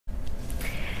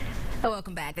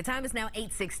Welcome back. The time is now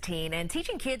 8:16, and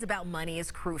teaching kids about money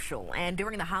is crucial. And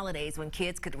during the holidays, when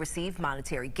kids could receive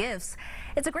monetary gifts,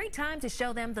 it's a great time to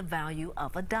show them the value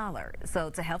of a dollar.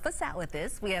 So to help us out with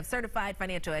this, we have certified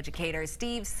financial educator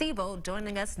Steve Siebold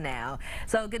joining us now.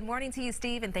 So good morning to you,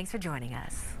 Steve, and thanks for joining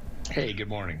us. Hey, good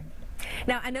morning.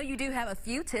 Now, I know you do have a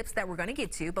few tips that we're going to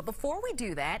get to, but before we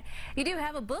do that, you do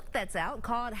have a book that's out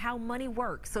called How Money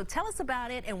Works. So tell us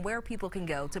about it and where people can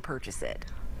go to purchase it.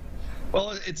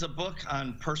 Well, it's a book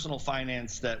on personal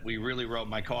finance that we really wrote.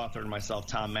 My co-author and myself,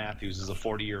 Tom Matthews, is a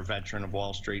 40-year veteran of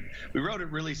Wall Street. We wrote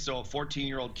it really so a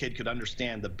 14-year-old kid could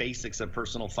understand the basics of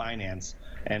personal finance,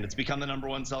 and it's become the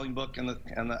 #1 selling book on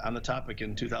the topic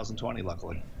in 2020,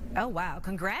 luckily. Oh, wow.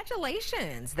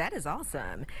 Congratulations. That is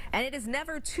awesome. And it is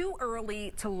never too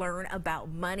early to learn about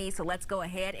money, so let's go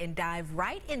ahead and dive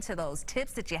right into those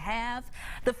tips that you have.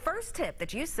 The first tip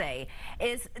that you say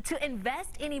is to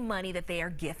invest any money that they are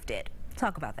gifted.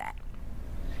 Talk about that.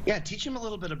 Yeah, teach them a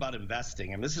little bit about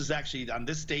investing. And this is actually, on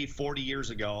this day 40 years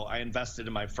ago, I invested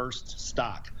in my first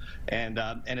stock. And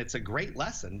it's a great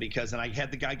lesson because, and I had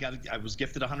the guy, I was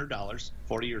gifted $100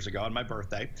 40 years ago on my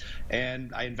birthday.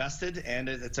 And I invested, and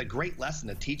it's a great lesson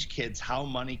to teach kids how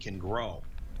money can grow.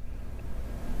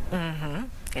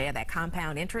 Yeah, that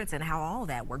compound interest and how all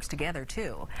that works together,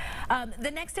 too. The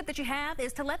next tip that you have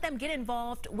is to let them get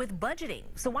involved with budgeting.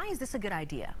 So why is this a good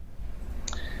idea?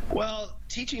 Well,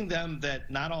 teaching them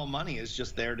that not all money is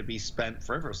just there to be spent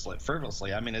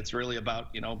frivolously. I mean, it's really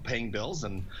about, paying bills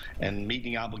and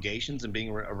meeting obligations and being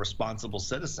a responsible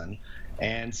citizen.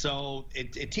 And so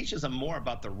it teaches them more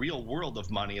about the real world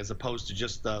of money as opposed to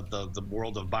just the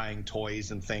world of buying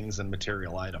toys and things and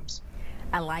material items.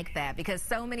 I like that because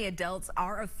so many adults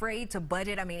are afraid to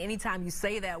budget. I mean, anytime you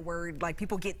say that word, like,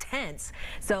 people get tense.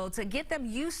 So to get them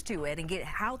used to it and get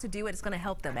how to do it, it's going to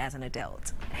help them as an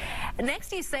adult.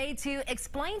 Next, you say to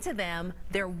explain to them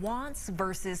their wants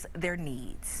versus their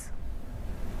needs.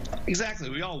 Exactly.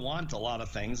 We all want a lot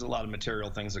of things, a lot of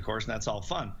material things, of course, and that's all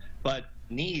fun. But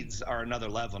needs are another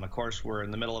level. And of course, we're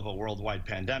in the middle of a worldwide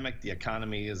pandemic. The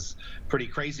economy is pretty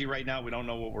crazy right now. We don't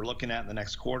know what we're looking at in the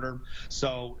next quarter.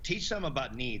 So teach them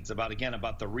about needs,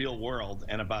 about the real world,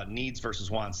 and about needs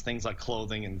versus wants, things like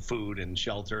clothing and food and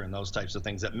shelter and those types of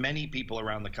things that many people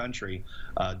around the country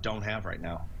don't have right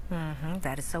now.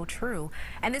 That is so true.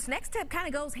 And this next tip kind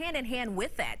of goes hand in hand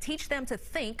with that. Teach them to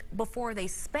think before they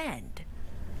spend.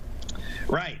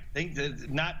 Right.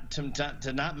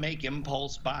 To not make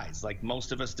impulse buys like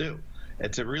most of us do.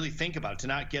 To really think about it, to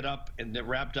not get up and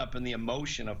wrapped up in the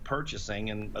emotion of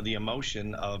purchasing and the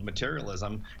emotion of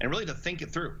materialism, and really to think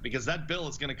it through, because that bill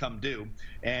is going to come due,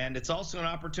 and it's also an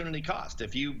opportunity cost.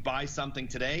 If you buy something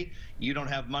today, you don't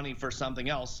have money for something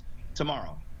else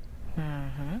tomorrow.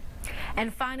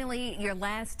 And finally, your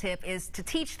last tip is to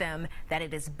teach them that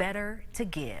it is better to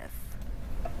give.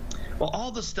 Well,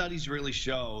 all the studies really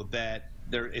show that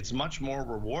it's much more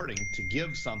rewarding to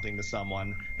give something to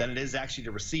someone than it is actually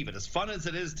to receive it. As fun as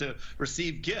it is to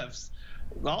receive gifts,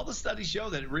 all the studies show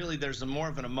that there's more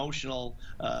of an emotional,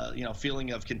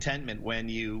 feeling of contentment when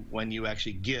you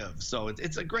actually give. So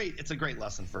it's a great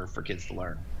lesson for kids to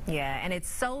learn. Yeah, and it's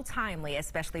so timely,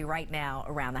 especially right now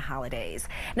around the holidays.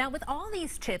 Now, with all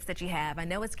these tips that you have, I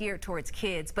know it's geared towards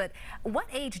kids, but what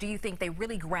age do you think they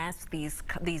really grasp these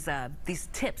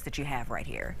tips that you have right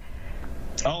here?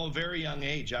 Oh, a very young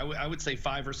age. I would say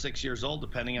 5 or 6 years old,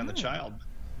 depending on the child.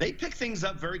 They pick things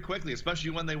up very quickly, especially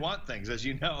when they want things. As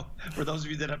you know, for those of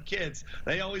you that have kids,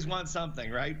 they always want something,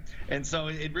 right? And so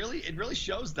it really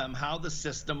shows them how the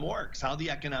system works, how the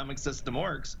economic system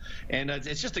works. And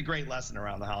it's just a great lesson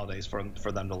around the holidays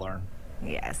for them to learn.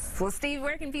 Yes. Well, Steve,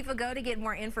 where can people go to get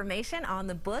more information on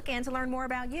the book and to learn more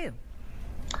about you?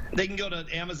 They can go to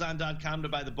Amazon.com to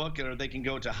buy the book, or they can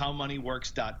go to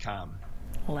HowMoneyWorks.com.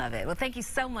 Love it. Well, thank you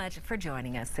so much for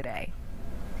joining us today.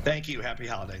 Thank you. Happy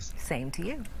holidays. Same to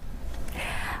you.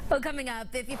 Well, coming up,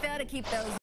 if you fail to keep those